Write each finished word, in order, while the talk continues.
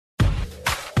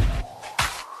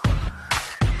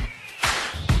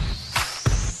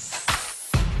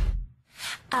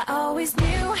I always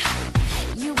knew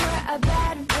you were a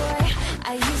bad boy.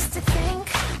 I used to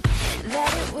think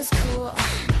that it was cool.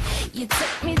 You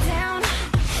took me down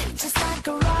just like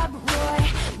a Rob Roy,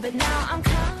 but now I'm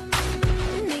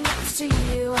coming after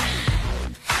you.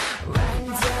 Run,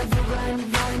 devil,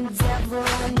 run, run, devil,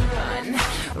 run, run.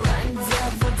 Run,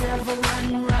 devil, devil,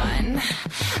 run, run.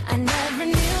 I never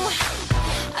knew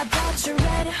about your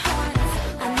red heart.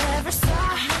 I never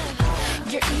saw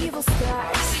your evil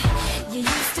scars. You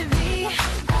used to be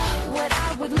what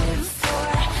I would live for,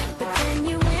 but then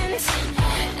you went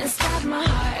and stabbed my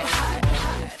heart.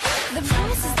 The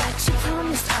promises that you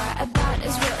promised are about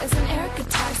as real as an air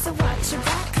guitar. So watch your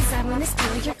back, 'cause I'm gonna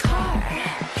steal your car.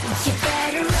 You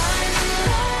better run,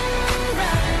 run,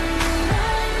 run,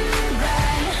 run,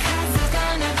 run, 'cause there's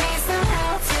gonna be some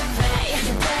hell to pay.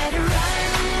 You better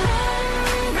run, run,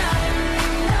 run,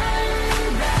 run,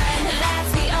 run.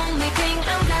 That's the only thing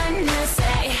I'm gonna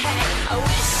say. Hey, I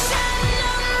wish I'd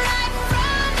known right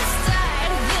from the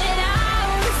start that I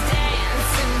was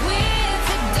dancing with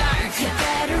the dark. You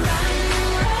better run,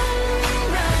 run,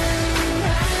 run,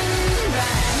 run,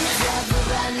 run. Devil,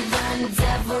 run, run,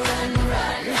 devil, run,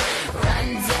 run. Run,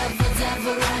 devil,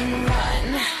 devil, run, run.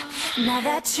 Now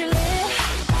that you're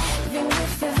living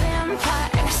with the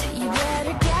vampires, you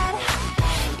better get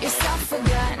yourself a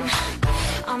gun.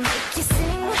 I'll make you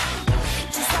sing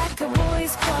just like a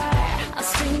boy's choir. I'll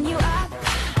string you up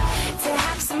to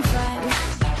have some fun.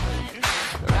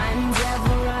 Run,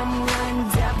 devil, run, run,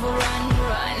 devil, run,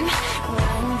 run.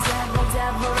 Run, devil,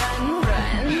 devil, run,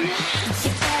 run.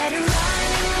 You better run,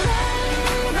 run,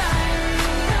 run,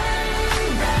 run,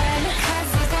 run, 'cause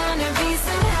there's gonna be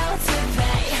some hell to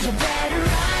pay. You better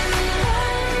run,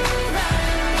 run, run,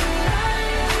 run,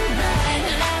 run.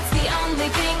 That's the only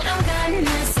thing I'm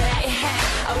gonna say. Hey,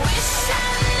 I wish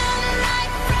I'd known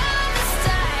right from the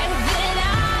start that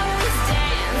I was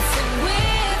dancing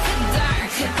with the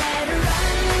dark. You better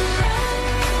run, run,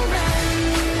 run,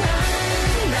 run,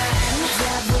 run.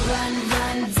 Devil, run,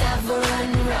 run, devil,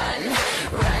 run, run.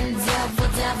 Run, devil,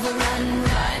 devil, run,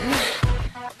 run.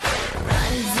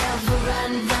 Run, devil,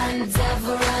 run, run,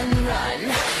 devil, run, run.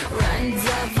 Run,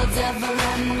 devil, devil,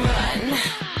 run, run.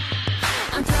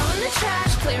 I'm throwing the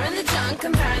trash, clearing the junk,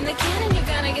 I'm firing the cannon, you're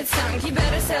gonna get sunk. You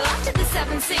better sail off to the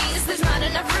 7 seas. There's not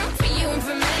enough room for you and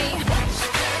for me.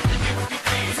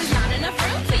 There's not enough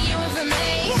room for you and for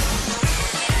me.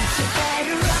 You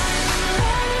better run.